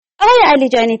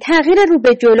علیجانی، تغییر رو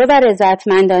به جلو و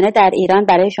رضایتمندانه در ایران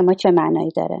برای شما چه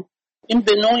معنایی داره؟ این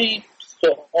به نوعی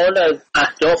سوال از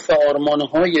اهداف و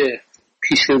آرمان‌های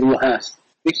پیش رو هست.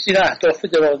 یک سری اهداف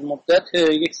دراز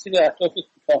مدت، یک سری اهداف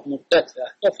کوتاه مدت.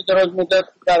 اهداف دراز مدت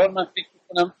قرار من فکر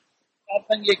می‌کنم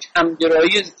واقعا یک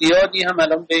همگرایی زیادی هم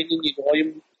الان بین نیروهای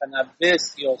متنوع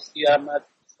سیاسی هم از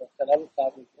طرف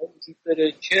تبعیض‌ها وجود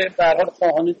داره که به هر حال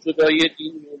خواهان جدایی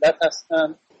دین دولت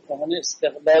هستند، خواهان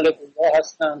استقلال گذار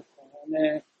هستند،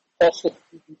 خواهان پاسخ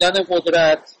بودن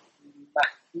قدرت،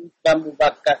 محدود و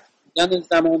موقت بودن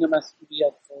زمان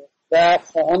مسئولیت و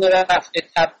خواهان رفع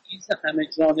تبعیض همه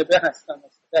جانبه هستند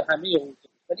در همه حوزه.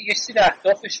 ولی یک سری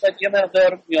اهدافش و یه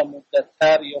مقدار یا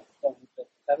مدت‌تر یا کوتاه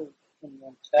مدت‌تر و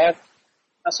طولانی‌تر،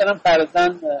 مثلا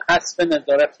فرضاً حذف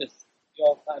نظارت یا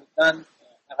فرضاً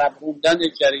عقب راندن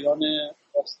جریان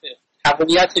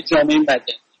تقویت جامعه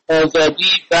مدنی،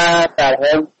 آزادی و در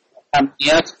حال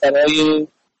امنیت برای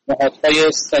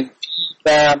نهادهای صنفی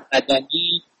و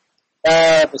مدنی و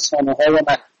رسانه‌ها و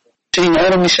مطبوعات. اینها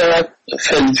رو می‌شود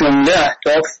فی‌الجمله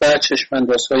اهداف و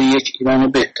چشم‌اندازهای یک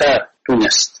ایران بهتر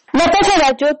دونست. با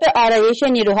توجه به آرایش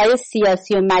نیروهای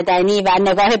سیاسی و مدنی و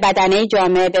نگاه بدنه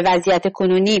جامعه به وضعیت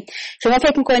کنونی، شما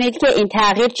فکر می‌کنید که این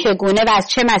تغییر چگونه و از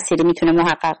چه مسیری میتونه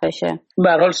محقق بشه؟ به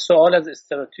هر حال سوال از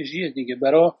استراتژی دیگه.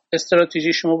 برای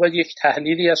استراتژی شما باید یک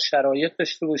تحلیلی از شرایط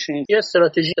داشته باشین. یه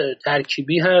استراتژی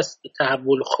ترکیبی هست،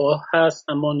 تحول خواه هست،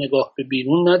 اما نگاه به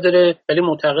بیرون نداره، ولی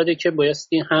معتقده که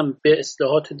بایستی هم به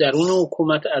اصلاحات درون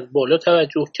حکومت از بالا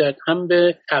توجه کرد، هم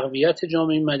به تقویت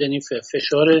جامعه مدنی،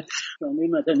 فشار جامعه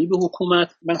مدنی به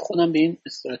حکومت. من خودم به این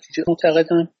استراتژی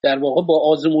معتقدم. در واقع با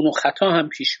آزمون و خطا هم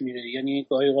پیش میره، یعنی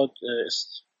گاهی اوقات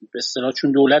به اصطلاح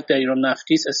چون دولت در ایران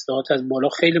نفتی است، اصلاحات از بالا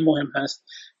خیلی مهم هست.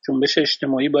 جنبش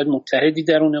اجتماعی باید متحدی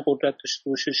درون قدرت داشته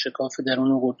باشه، شکاف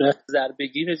درون قدرت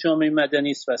ضربه‌گیر جامعه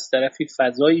مدنی است و از طرفی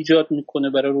فضا ایجاد میکنه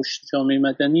برای رشد جامعه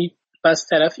مدنی، و از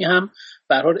طرفی هم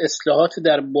به هر حال اصلاحات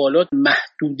در بالا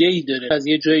محدوده‌ای داره. از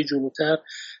یه جای جلوتر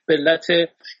به علت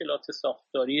مشکلات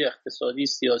ساختاری، اقتصادی،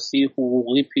 سیاسی،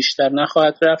 حقوقی پیشتر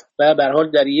نخواهد رفت و به هر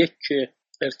حال در یک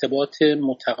ارتباط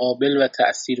متقابل و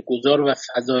تأثیرگذار و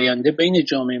فزاینده بین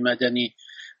جامعه مدنی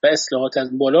و اصلاحات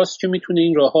از بالاست که میتونه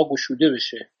این راهها گشوده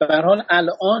بشه. به هر حال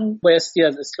الان بایستی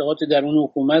از اصلاحات درون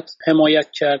حکومت حمایت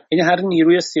کرد، یعنی هر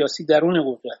نیروی سیاسی درون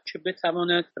قدرت که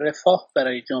بتواند رفاه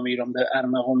برای جامعه ایران به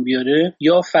ارمغان بیاره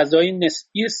یا فضای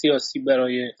نسبی سیاسی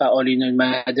برای فعالین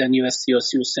مدنی و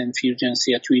سیاسی و صنفی و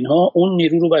جنسیتی و اینها، اون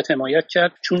نیرو رو باید حمایت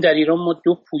کرد. چون در ایران ما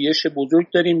دو پویش بزرگ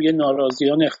داریم، یه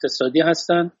ناراضیان اقتصادی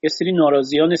هستن، یه سری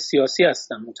ناراضیان سیاسی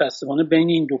هستن. متاسفانه بین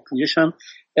این دو پویش هم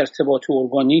ارتباط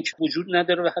ارگانیک وجود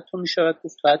نداره و حتی میشود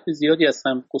گفت حد زیادی از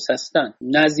هم گسستن.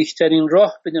 نزدیکترین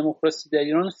راه به دموکراسی در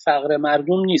ایران فقر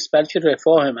مردم نیست، بلکه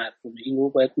رفاه مردم. این رو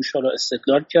باید گوشالا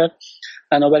استدلال کرد.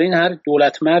 بنابراین هر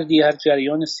دولت مردی، هر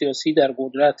جریان سیاسی در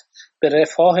قدرت به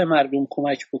رفاه مردم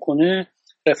کمک بکنه،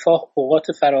 رفاه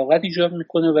اوقات فراغت ایجاد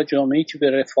میکنه و جامعه‌ای که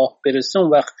به رفاه برسه اون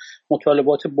وقت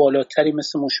مطالبات بالاتری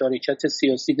مثل مشارکت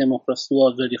سیاسی، دموکراسی و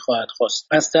آزادی خواهد خواست.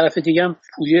 از طرف دیگه هم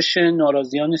پویش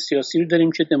ناراضیان سیاسی رو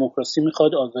داریم که دموکراسی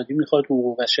میخواد، آزادی میخواد،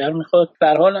 حقوق بشر میخواد. به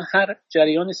هر حال هر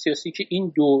جریان سیاسی که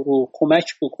این دو رو کمک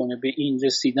بکنه به این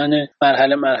رسیدن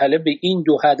مرحله مرحله به این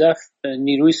دو هدف،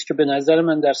 نیرویی است که به نظر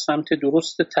من در سمت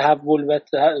درست تحول و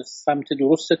سمت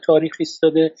درست تاریخ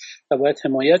ایستاده و باید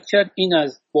حمایت کرد. این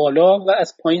از بالا و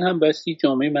از پایین هم بایستی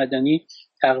جامعه مدنی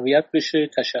تقویت بشه،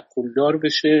 تشکلدار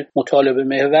بشه، مطالبه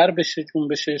محور بشه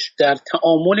جنبشش. در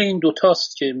تعامل این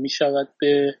دوتاست که میشود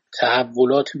به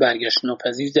تحولات برگشت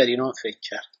ناپذیر در ایران فکر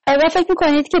کرد. و فکر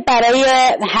میکنید که برای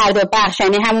هر دو بخش،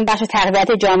 یعنی همون بخش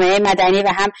تقویت جامعه مدنی و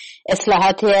هم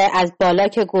اصلاحات از بالا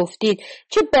که گفتید،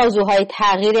 چه بازوهای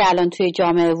تغییری الان توی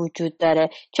جامعه وجود داره؟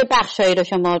 چه بخشایی رو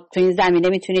شما توی این زمینه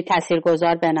میتونید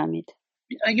تاثیرگذار بنامید؟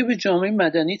 اگه به جامعه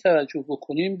مدنی توجه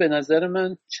بکنیم، به نظر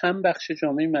من چند بخش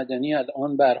جامعه مدنی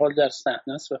الان به هر حال در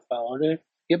صحنه است و فعاله.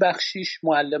 یه بخشیش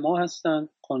معلمان هستن،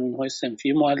 کانون‌های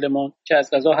صنفی معلمان که از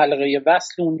قضا حلقه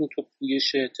وصل اون دو تا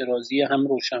پویش اعتراضی، هم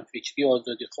روشنفکری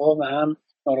آزادیخواه و هم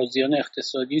ناراضیان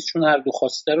اقتصادی، چون هر دو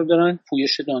خواسته رو دارن.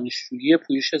 پویش دانشجویی،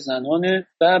 پویش زنانه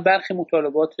و برخی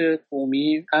مطالبات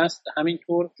قومی هست.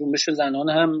 همینطور جنبش زنان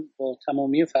هم با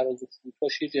تمامی فراز و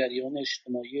فرودهاش جریان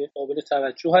اجتماعی قابل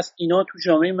توجه هست. اینا تو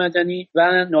جامعه مدنی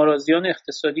و ناراضیان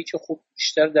اقتصادی که خب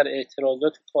بیشتر در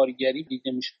اعتراضات کارگری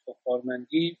دیده میشه تا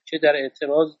کارمندی، که در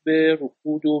اعتراض به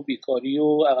رکود و بیکاری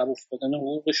و عقب افتادن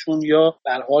حقوقشون یا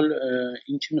به هر حال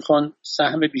اینکه میخوان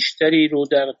سهم بیشتری رو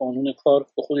در قانون کار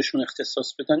به خودشون اختصاص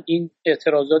بدن. این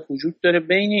اعتراضات وجود داره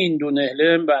بین این دو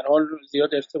نهله، به هر حال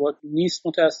زیاد ارتباط نیست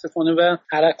متاسفانه. و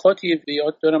حرکاتی به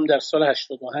یاد دارم در سال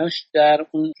 88 در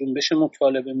اون جنبش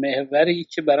مطالبه محوری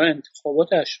که برای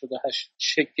انتخابات 88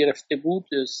 شکل گرفته بود،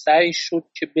 سعی شد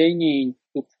که بین این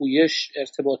دو پویش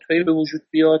ارتباطهایی به وجود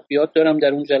بیاد. یاد دارم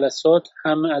در اون جلسات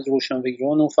هم از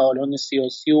روشنفکران و فعالان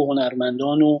سیاسی و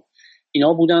هنرمندان و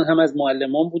اینا بودن، هم از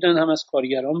معلمان بودن، هم از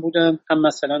کارگران بودن، هم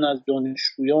مثلا از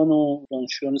دانشجویان و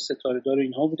دانشجویان ستاره‌دار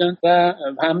اینها بودن و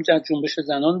هم از جنبش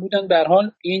زنان بودن. به هر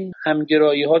حال این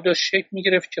همگرایی‌ها داشت شکل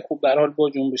می‌گرفت که خب به هر حال با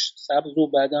جنبش سبز و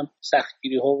بعدم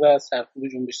سختگیری‌ها و سرکوب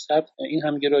جنبش سبز این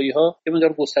همگرایی‌ها یه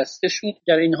مقدار گسسته شد.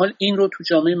 در این حال این رو تو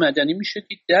جامعه مدنی میشه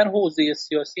دید. در حوزه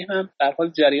سیاسی هم به هر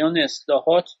حال جریان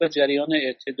اصلاحات و جریان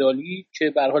اعتدالی که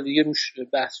به هر حال دیگه روش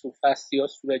بحث و فصل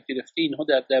صورت گرفته، اینها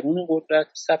در درون قدرت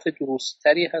صف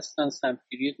درستری هستن،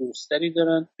 سمتگیری درستری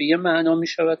دارن. به یه معنا می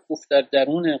شود گفت در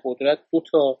درون قدرت دو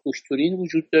تا دکترین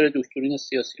وجود داره، دکترین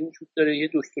سیاسی وجود داره. یه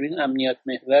دکترین امنیت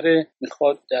محور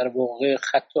میخواد در واقع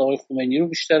خط آقای خمینی رو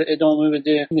بیشتر ادامه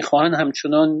بده، میخوان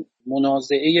همچنان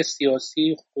منازعه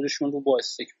سیاسی خودشون رو با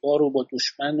استکبار و با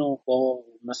دشمن و با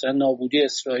مثلا نابودی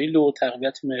اسرائیل و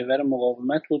تقویت محور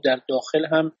مقاومت و در داخل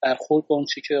هم برخورد با اون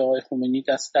چیزی که آقای خمینی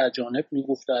دست اجانب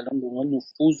میگفت الان به عنوان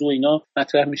نفوذ و اینا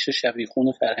مطرح میشه،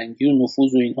 شبیخون فرهنگی و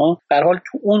نفوذ و اینها. به هر حال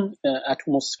تو اون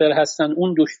اتمسفر هستن،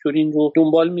 اون دکترین رو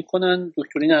دنبال میکنن.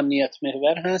 دکترین امنیت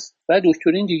محور هست و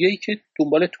دکترین دیگه ای که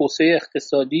دنبال توسعه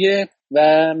اقتصادیه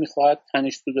و میخواهد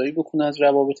تنش‌زدایی بکنه از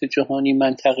روابط جهانی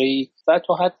منطقه‌ای و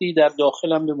تا حدی در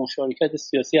داخل هم به مشارکت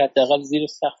سیاسی حداقل زیر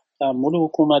سقف تحمل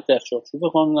حکومت در چارچوب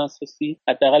قانون اساسی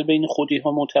حداقل بین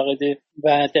خودی‌ها معتقده.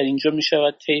 و در اینجا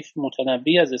میشود طیف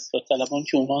متنوعی از اصلاح طلبان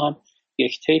که اونها هم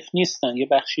یک طیف نیستن، یه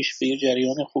بخشیش به یه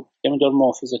جریان خوب یه مقدار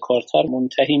محافظه‌کارتر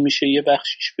منتهی میشه، یه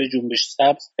بخشیش به جنبش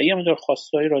سبز و یه مقدار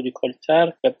خواستهای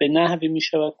رادیکالتر و به نحوی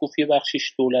میشود گفت یه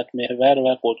بخشیش دولت محور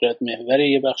و قدرت محور،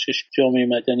 یه بخشیش جامعه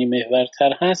مدنی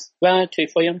محورتر هست و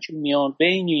طیفایی هم که میان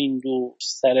بین این دو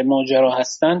سر ماجرا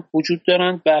هستن وجود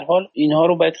دارن. به هر حال اینها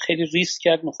رو باید خیلی ریسک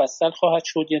کرد، مفصل خواهد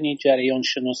شد، یعنی جریان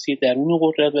شناسی درون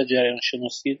قدرت و جریان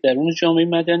شناسی درون جامعه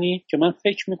مدنی که من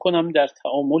فکر میکنم در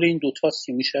تعامل این دو تا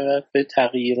میشود به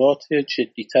تغییرات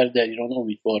جدی‌تر در ایران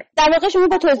امیدوار. در واقع شما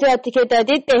با توضیحاتی که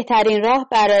دادید بهترین راه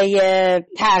برای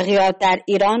تغییرات در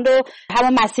ایران رو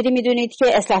همون مسیری میدونید که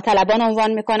اصلاح طلبان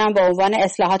عنوان میکنن با عنوان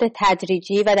اصلاحات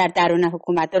تدریجی و در درون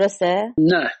حکومت، درسته؟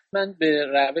 نه، من به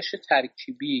روش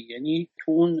ترکیبی، یعنی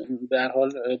تو اون به هر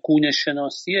حال گونه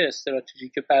شناسی استراتژی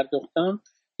که پرداختم،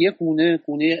 یه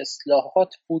گونه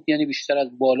اصلاحات بود، یعنی بیشتر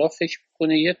از بالا فکر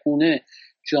میکنه، یه گونه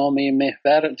جامعه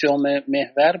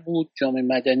محور بود، جامعه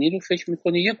مدنی رو فکر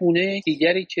میکنه، یه گونه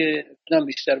دیگری که خودم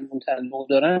بیشتر متعلق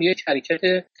دارم یک حرکت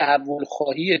تحول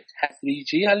خواهی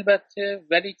تدریجی البته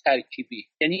ولی ترکیبی،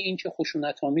 یعنی این که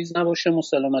خشونت آمیز نباشه،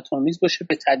 مسالمت آمیز باشه،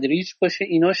 به تدریج باشه.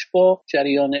 ایناش با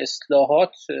جریان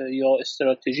اصلاحات یا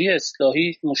استراتژی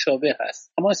اصلاحی مشابه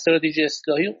هست، اما استراتژی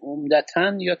اصلاحی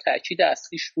عمدتاً یا تاکید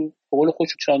اصلیش رو قول خودش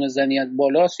چانه زنی از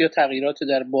بالاست یا تغییرات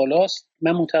در بالاست.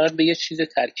 من معتقد به یه چیز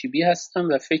ترکیبی هستم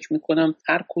و فکر میکنم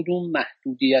هر کدوم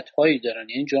محدودیت‌هایی دارن،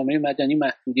 یعنی جامعه مدنی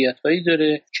محدودیت‌هایی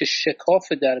داره که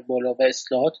شکاف در بالا و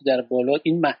اصلاحات در بالا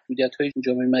این محدودیت‌های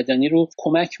جامعه مدنی رو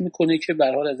کمک میکنه که به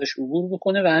هر حال ازش عبور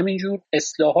بکنه و همینجور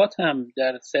اصلاحات هم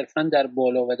در صرفاً در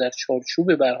بالا و در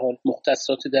چارچوب به هر حال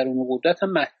مختصات درون قدرت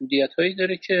هم محدودیت‌هایی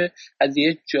داره که از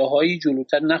یه جاهایی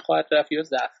جلوتر نخواهد رفت یا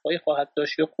ضعف‌هایی خواهد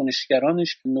داشت یا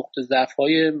کنشگرانش نقطه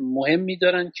ضعف‌های مهمی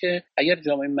دارن که اگر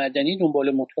جامعه مدنی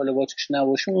دنبال مطالباتش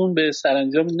نباشه اون به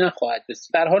سرانجام نخواهد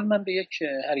رسید. در حال من به یک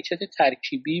حرکت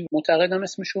ترکیبی معتقدم،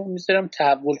 اسمش رو میذارم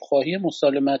تحول خواهی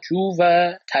مسالمت‌جو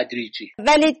و تدریجی.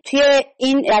 ولی توی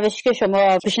این روشی که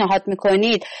شما پیشنهاد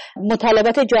میکنید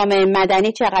مطالبات جامعه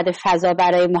مدنی چقدر فضا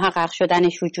برای محقق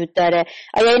شدنش وجود داره؟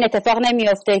 آیا این اتفاق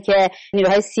نمیفته که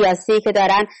نیروهای سیاسی که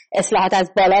دارن اصلاحات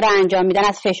از بالا رو انجام میدن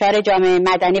از فشار جامعه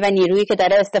مدنی و نیرویی که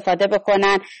داره استفاده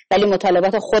بکنن ولی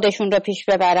مطالبات خودشون رو پیش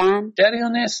ببرن؟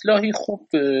 جریان اصلاحی خوب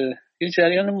یه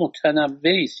جریان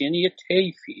متنوعی است، یعنی یه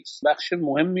طیفی است، بخش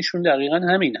مهمیشون دقیقاً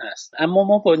همین هست. اما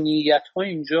ما با نیت‌ها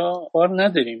اینجا کار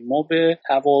نداریم، ما به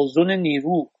توازن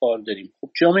نیرو کار داریم. خب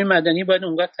جامعه مدنی باید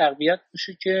اونقدر تقویت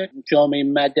بشه که جامعه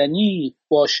مدنی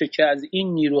باشه که از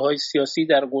این نیروهای سیاسی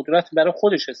در قدرت برای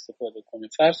خودش استفاده کنه.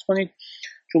 فرض کنید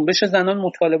جنبش زنان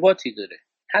مطالباتی داره،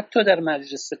 حتی در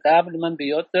مجلس قبل من به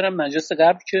یاد دارم مجلس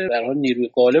قبل که به هر حال نیروی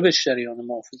غالبش جریان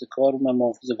محافظه‌کار و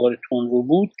محافظه‌کار تندرو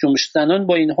بود، جنبش زنان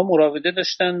با اینها مراوده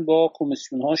داشتن با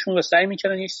کمیسیون هاشون و سعی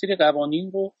می‌کردن یک سری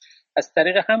قوانین رو از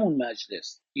طریق همون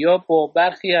مجلس یا با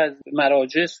برخی از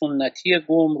مراجع سنتی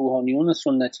قوم، روحانیون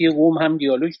سنتی قوم هم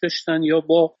دیالوگ داشتن، یا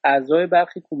با اعضای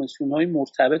برخی کمیسیون‌های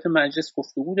مرتبط مجلس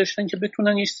گفتگو داشتن که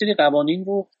بتونن یک سری قوانین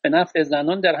رو به نفع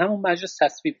زنان در همون مجلس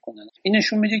تصویب کنن. این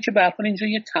نشون میده که به هر حال اینجا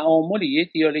یه تعاملی، یه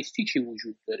دیالکتیکی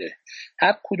وجود داره.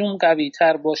 هر کدوم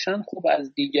قوی‌تر باشن خوب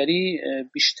از دیگری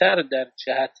بیشتر در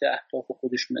جهت اهداف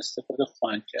خودشون استفاده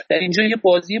خواهند کرد. در اینجا یه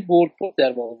بازی برد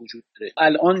در واقع وجود داره.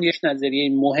 الان یک نظریه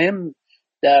مهم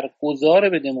در گذار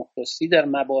به دموکراسی، در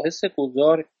مباحث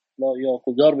گذار یا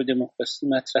گذار به دموکراسی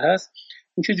مطرح است،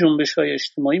 اینکه جنبش‌های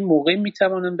اجتماعی موقعی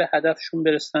میتوانند به هدفشون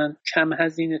برسن، کم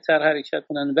هزینه‌تر حرکت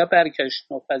کنن و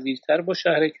برگشت ناپذیرتر باشه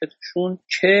حرکتشون،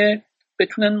 که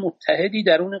بتونن متحدی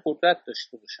درون قدرت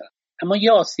داشته باشن. اما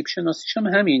یه آسیب شناسیش هم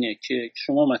همینه که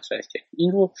شما مطرح کردید.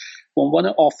 این رو به عنوان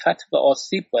آفت و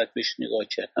آسیب باید بهش نگاه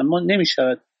کرد، اما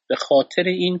نمی‌شود به خاطر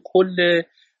این کل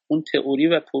اون تئوری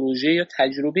و پروژه یا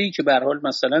تجربه‌ای که به هر حال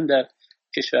مثلا در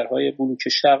کشورهای بلوک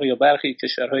شرق یا برخی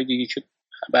کشورهای دیگه که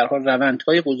به هر حال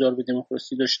روندهای گذار به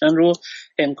دموکراسی داشتن رو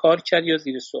انکار کرد یا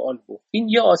زیر سوال برد. این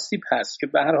یه آسیب هست که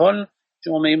به هر حال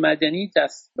جامعه مدنی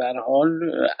به هر حال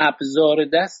ابزار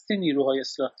دست نیروهای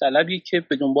اصلاح طلبی که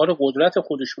به دنبال قدرت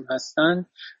خودشون هستن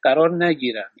قرار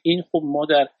نگیرن. این خب ما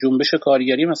در جنبش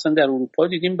کارگری مثلا در اروپا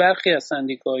دیدیم برخی از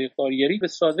سندیکاهای کارگری به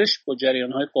سازش با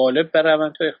جریان‌های غالب بر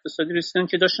روندهای اقتصادی رسیدن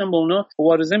که داشتن با اونا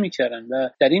مبارزه می‌کردن و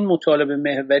در این مطالبه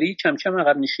محوری کم کم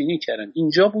عقب نشینی کردن.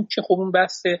 اینجا بود که خب اون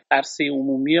بحث عرصه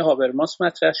عمومی هابرماس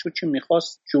مطرح شد که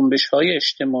می‌خواست جنبش‌های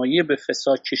اجتماعی به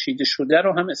فساد کشیده شده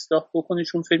رو هم اصلاح بکنه،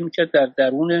 چون فکر می‌کرد در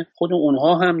درون خود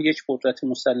اونها هم یک قدرت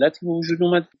مسلطی به وجود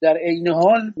اومد. در عین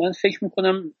حال من فکر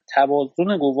میکنم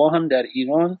توازن قوا هم در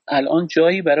ایران الان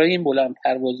جایی برای این بلند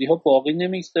پروازی ها باقی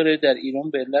نمیگذاره. در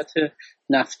ایران به علت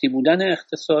نفتی بودن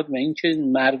اقتصاد و اینکه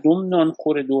مردم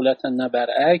نانخور دولتن نه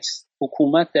برعکس،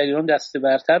 حکومت در ایران دست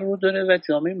برتر رو داره و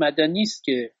جامعه مدنی است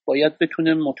که باید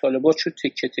بتونه مطالباتشو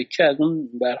تکه تکه از اون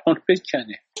برهان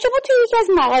بکنه. شما توی یکی از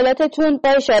مقالاتتون با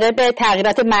اشاره به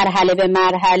تغییرات مرحله به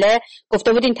مرحله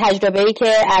گفته بودین تجربه‌ای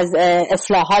که از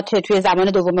اصلاحات توی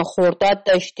زمان دوم خرداد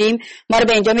داشتیم ما رو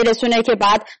به اینجا میرسونه که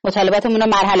بعد مطالباتمون رو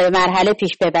مرحله به مرحله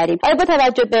پیش ببریم. آیا با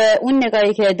توجه به اون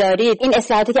نگاهی که دارید این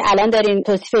اصلاحاتی که الان دارین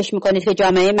توصیفش میکنید که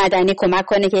جامعه مدنی کمک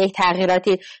کنه که یک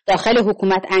تغییراتی داخل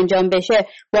حکومت انجام بشه،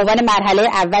 به عنوان مرحله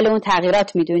اول اون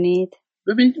تغییرات میدونید؟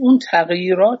 ببینید اون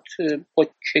تغییرات با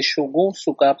کش و قوس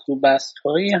و قبض و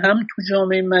بست‌های هم تو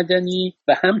جامعه مدنی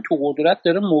و هم تو قدرت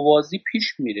داره موازی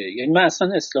پیش میره. یعنی من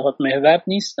اصلا اصلاحات محور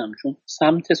نیستم، چون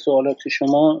سمت سوالات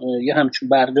شما یه همچون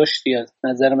برداشتی از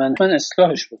نظر من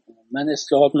اصلاحش بکنم. من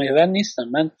اصلاحات محور نیستم،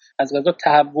 من از قضا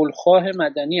تحول خواه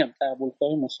مدنی ام، تحول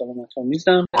خواه مسالمت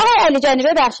آمیزم. آقای علیجانی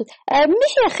ببخشید،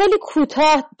 میشه خیلی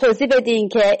کوتاه توضیح بدین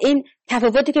که این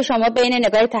تفاوتی که شما بین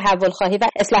نگاه تحول خواهی و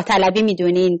اصلاح طلبی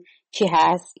میدونین چی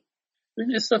هست؟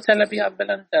 این اصلاح طلبی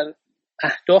اولا در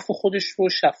اهداف خودش رو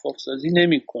شفاف سازی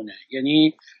نمیکنه.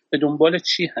 یعنی به دنبال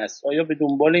چی هست؟ آیا به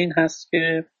دنبال این هست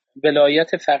که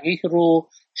ولایت فقیه رو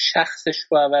شخصش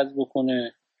رو عوض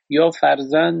بکنه، یا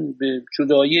فرضاً به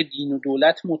جدایی دین و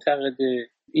دولت معتقده؟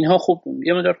 اینها خب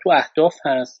یه مقدار تو اهداف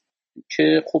هست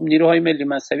که خب نیروهای ملی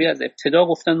مذهبی از ابتدا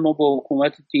گفتن ما با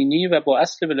حکومت دینی و با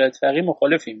اصل ولایت فقیه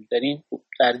مخالفیم. در این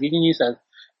تردیدی نیست. از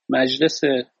مجلس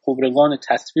خبرگان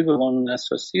تصویب قانون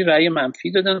اساسی رأی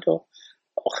منفی دادن تا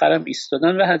آخرم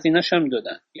ایستادن و هزینه‌ش هم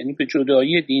دادن. یعنی به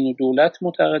جدایی دین و دولت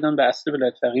معتقدن، به اصل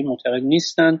ولایت فقیه معتقد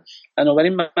نیستن.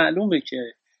 بنابراین معلومه که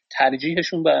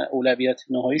ترجیحشون و اولویت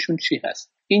نهاییشون چی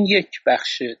هست. این یک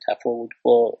بخش تفاوت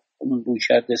با اون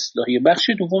رویکرد اصلاحی. بخش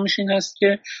دومش این هست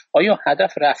که آیا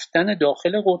هدف رفتن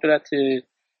داخل قدرت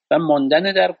و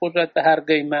ماندن در قدرت به هر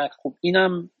قیمت؟ خب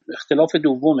اینم اختلاف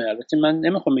دومه. البته من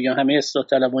نمیخوام بگم همه اصلاح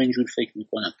طلبها اینجور فکر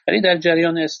میکنن، ولی در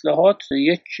جریان اصلاحات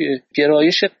یک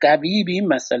گرایش قوی به این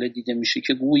مسئله دیده میشه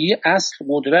که گویی اصل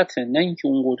قدرته، نه اینکه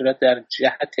اون قدرت در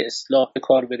جهت اصلاح به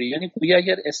کار بره. یعنی گویی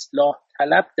اگر اصلاح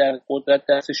طلب در قدرت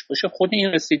دستش باشه خود این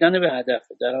رسیدن به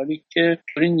هدفه، در حالی که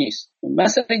طوری نیست.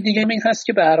 مسئله دیگه این هست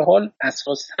که به هر حال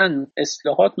اساساً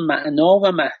اصلاحات معنا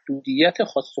و محدودیت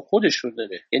خاص خودش رو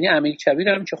داره. یعنی امیرکبیر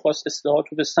هم که خواست اصلاحات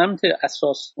رو به سمت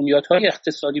اساس بنیادهای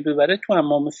اقتصادی ببره، تو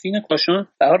حمام فین کاشان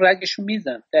به هر رگشو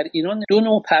میزن. در ایران دو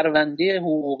نوع پرونده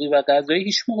حقوقی و قضایی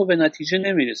هیچ موقع به نتیجه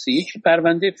نمیرسه. یکی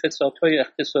پرونده فسادهای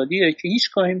اقتصادیه که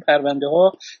هیچگاه این پرونده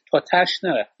ها تا تهش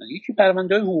نرفتن، یکی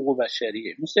پرونده حقوق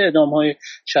بشریه مثل اعدام‌های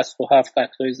 67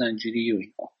 قتل‌های زنجیری و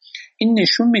اینها. این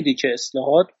نشون میده که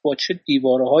اصلاحات با چه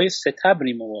دیواره‌های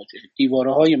ستبری مواجهه،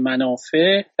 دیواره‌های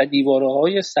منافع و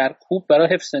دیواره‌های سرکوب برای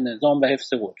حفظ نظام و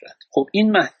حفظ قدرت. خب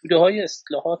این محدوده‌های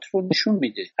اصلاحات رو نشون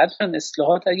میده. حتما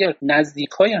اصلاحات اگر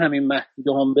نزدیکای همین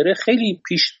محدوده هم بره خیلی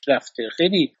پیش رفته،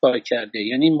 خیلی کار کرده.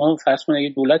 یعنی ما فرض کنید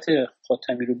اگه دولت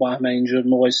خاتمی رو با هم اینجا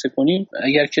مقایسه کنیم،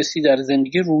 اگر کسی در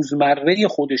زندگی روزمره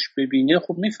خودش ببینه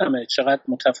خب میفهمه چقدر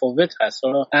متفاوت هست.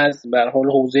 از به هر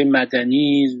حال حوزه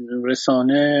مدنی،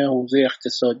 رسانه، حوزه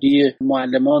اقتصادی،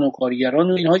 معلمان و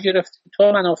کارگران و اینها گرفته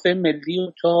تا منافع ملی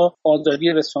و تا آزادی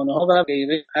رسانه ها و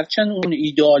غیره. هرچند اون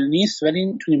ایدئال نیست ولی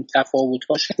میتونیم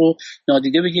تفاوت‌هاش رو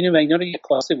نادیده بگیریم و اینا رو یک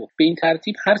کاسه بود. به این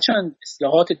ترتیب هرچند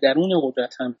اصلاحات درون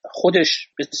قدرت هم خودش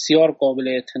بسیار قابل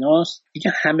اعتناست،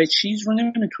 دیگه همه چیز رو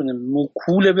نمیتونه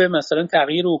موکول به مثلا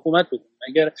تغییر حکومت بده.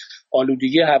 اگر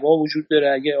آلودگی هوا وجود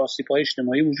داره، اگر آسیب‌های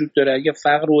اجتماعی وجود داره، اگر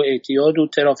فقر و اعتیاد و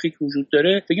ترافیک وجود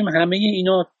داره، بگیم همه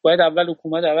اینا باید اول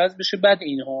حکومت عوض بشه بعد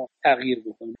اینها تغییر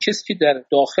بکنه. کسی که در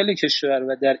داخل کشور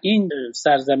و در این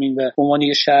سرزمین و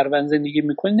عنوان شهروند زندگی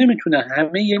میکنه نمیتونه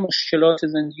همه مشکلات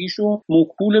زندگیشو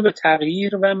موکول به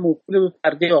تغییر و موکول به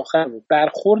پرده آخر بود.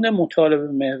 برخورد مطالبه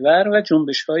محور و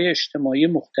جنبش‌های اجتماعی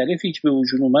مختلفی که به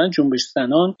وجود اومد، جنبش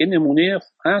زنان یه نمونه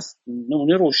هست،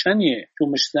 نمونه روشنیه.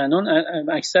 جنبش زنان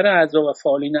اکثر اعضا و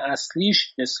فعالین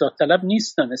اصلیش اصلاح طلب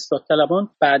نیستن، اصلاح طلبان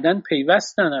بعداً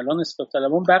پیوستن، الان اصلاح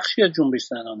طلبان بخشی از جنبش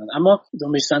زنانن، اما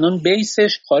جنبش زنان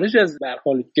بیسش خارج از به هر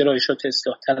حال گرایشات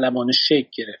اصلاح طلبانه شکل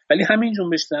گرفت. ولی همین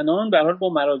جنبش زنان به هر حال با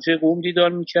مراجع قوم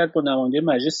دیدار میکرد، با نماینده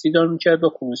مجلس دیدار میکرد،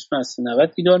 با کمیسیون اصل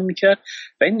 90 دیدار میکرد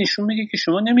و این نشون میده که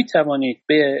شما نمیتوانید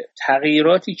به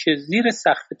تغییراتی که زیر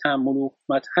سقف تحمل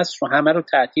حکومت هست رو همه رو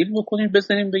تعطیل بکنید،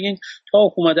 بزنید بگین تا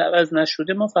حکومت عوض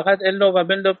نشده ما فقط الا و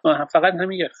بلا فقط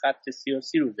همین یک خط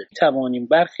سیاسی رو داریم. توانیم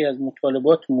برخی از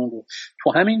مطالباتمون رو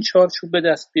تو همین چارچوب به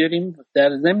دست بیاریم، در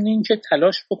ضمن اینکه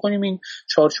تلاش بکنیم این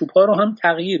چارچوب‌ها رو هم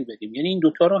تغییر بدیم. یعنی این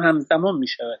دوتا رو همزمان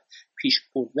میشود پیش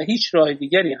برد و هیچ راه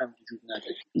دیگری هم وجود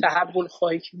نداره. تحول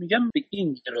خواهی که میگم به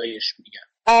این گرایش میگم.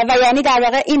 و یعنی در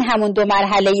واقع این همون دو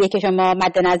مرحله‌ایه که شما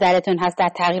مد نظرتون هست در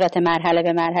تغییرات مرحله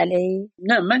به مرحله‌ای؟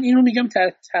 نه، من اینو میگم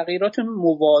تغییرات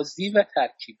موازی و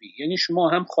ترکیبی. یعنی شما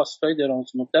هم خواستای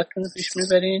دراز مدتتون رو پیش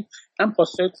میبرین، هم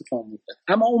خواستای کوتاه مدت.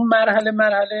 اما اون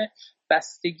مرحله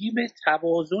بستگی به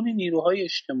توازن نیروهای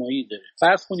اجتماعی داره.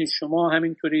 فرض کنید شما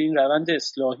همینطوری این روند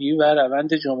اصلاحی و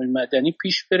روند جامعه مدنی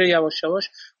پیش بره، یواش یواش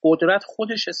قدرت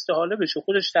خودش استحاله بشه،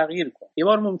 خودش تغییر کنه. یه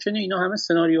بار ممکنه اینا همه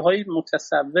سناریوهای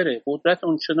متصوره، قدرت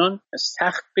اونچنان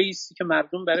سخت بیستی که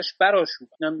مردم برش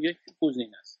برآشوبن. اینم یک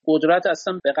گزینه است. قدرت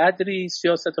اصلا به قدری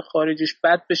سیاست خارجیش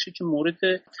بد بشه که مورد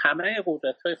همه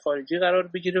قدرت‌های خارجی قرار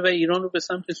بگیره و ایران رو به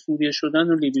سمت سوریه شدن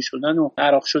و لیبی شدن و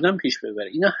عراق شدن پیش ببره.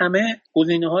 اینا همه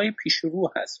گزینه‌های پیشرو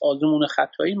هست. آزمون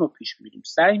خطایی ما پیش میریم،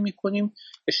 سعی میکنیم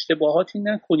اشتباهاتی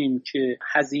نکنیم که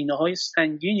هزینه‌های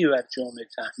سنگینی بر جامعه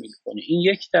تحمیل کنه. این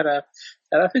یک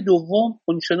طرف دوم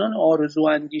اونچنان آرزو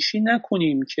اندیشی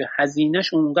نکنیم که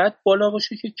هزینه‌اش اونقدر بالا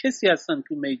باشه که کسی اصلا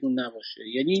تو میدون نباشه،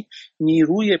 یعنی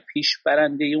نیروی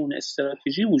پیشبرنده اون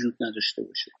استراتژی وجود نداشته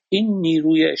باشه. این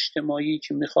نیروی اجتماعی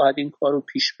که میخواد این کارو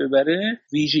پیش ببره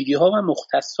ویژگی‌ها و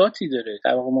مختصاتی داره.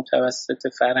 طبقه متوسط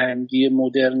فرهنگی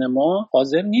مدرن ما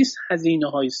حاضر نیست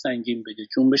هزینه‌های سنگین بده.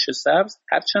 جنبش سبز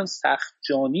هرچند سخت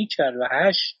جانی کرد و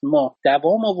 8 ماه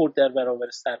دوام آورد در برابر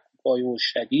سرکوب‌های و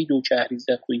شدید و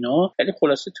کهریزک و اینا، ولی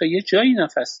خلاصه تا یه جایی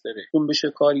نفس داره. جنبش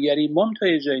کارگری ما تا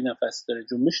یه جایی نفس داره،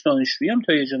 جنبش دانشجویی هم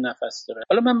تا یه جا نفس داره.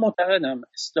 حالا من معتقدم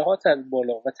اصلاحات از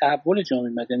بالا و تحول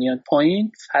جامعه مدنی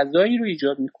پایین فضایی رو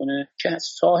ایجاد میکنه که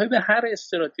صاحب هر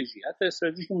استراتژی، حتی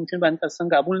استراتژی که ممکن بنده اصلا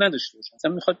قبول نداشته باشه،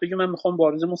 مثلا میخواد بگه من میخوام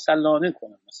مبارزه مسلحانه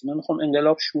کنم، مثلا من میخوام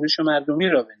انقلاب شورش مردمی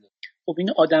را بندازم. خب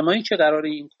این آدمایی که قراره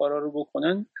این کارا رو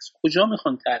بکنن از کجا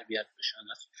میخوان تربیت بشن،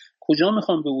 از کجا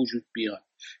میخوان به وجود بیان؟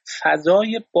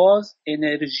 فضای باز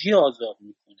انرژی آزاد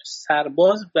میکنه،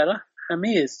 سرباز برای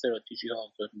همه استراتژی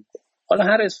آزاد میکنه. حالا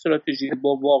هر استراتژی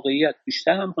با واقعیت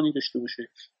بیشتر همخوانی داشته باشه،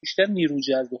 بیشتر نیرو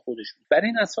جذب خودش بود. برای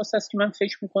این اساس است که من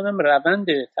فکر میکنم روند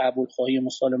تحول خواهی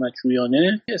مسالمت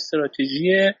جویانه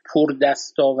استراتژی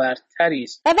پردستاوردتری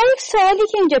است. و یک سوالی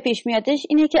که اینجا پیش میادش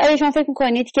اینه که آیا شما فکر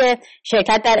میکنید که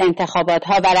شرکت در انتخابات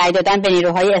ها و رأی دادن به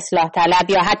نیروهای اصلاح طلب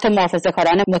یا حتی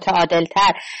محافظه‌کاران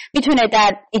متعادل‌تر میتونه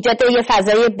در ایجاد یه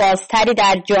فضای بازتری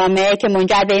در جامعه که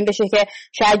منجر به این بشه که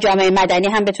شاید جامعه مدنی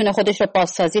هم بتونه خودش رو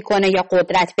بازسازی کنه یا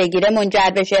قدرت بگیره منجر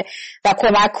بشه و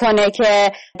کمک کنه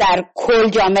که در کل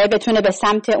جامعه بتونه به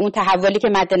سمت اون تحولی که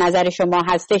مد نظر شما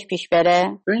هستش پیش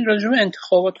بره؟ ببین راجع به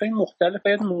انتخابات‌های مختلف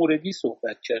باید موردی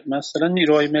صحبت کرد. مثلا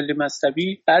نیروهای ملی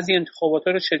مذهبی بعضی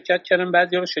انتخابات‌ها رو شرکت کردن،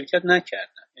 بعضی‌ها رو شرکت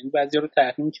نکردن. یعنی بعضی‌ها رو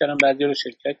تحریم کردن، بعضی‌ها رو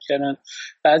شرکت کردن،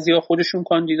 بعضی‌ها خودشون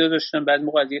کاندیدا داشتن، بعد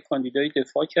موقع از یک کاندیدای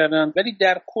دفاع کردن. ولی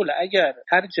در کل اگر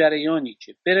هر جریانی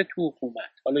که بره تو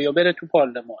حکومت، حالا یا بره تو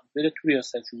پارلمان، بره تو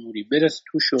ریاست جمهوری، بره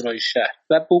تو شورای شهر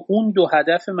و با اون دو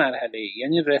هدف مرحله‌ای،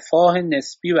 یعنی رفاه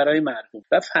نسبی برای مردم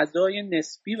و فضای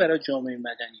نسبی برای جامعه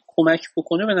مدنی کمک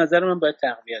بکنه، به نظر من باید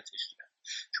تقویتش کرد.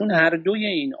 چون هر دوی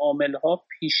این عامل‌ها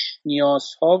پیش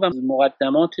نیازها و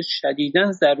مقدمات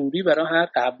شدیداً ضروری برای هر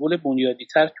تحول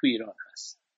بنیادی‌تر تو ایران هست.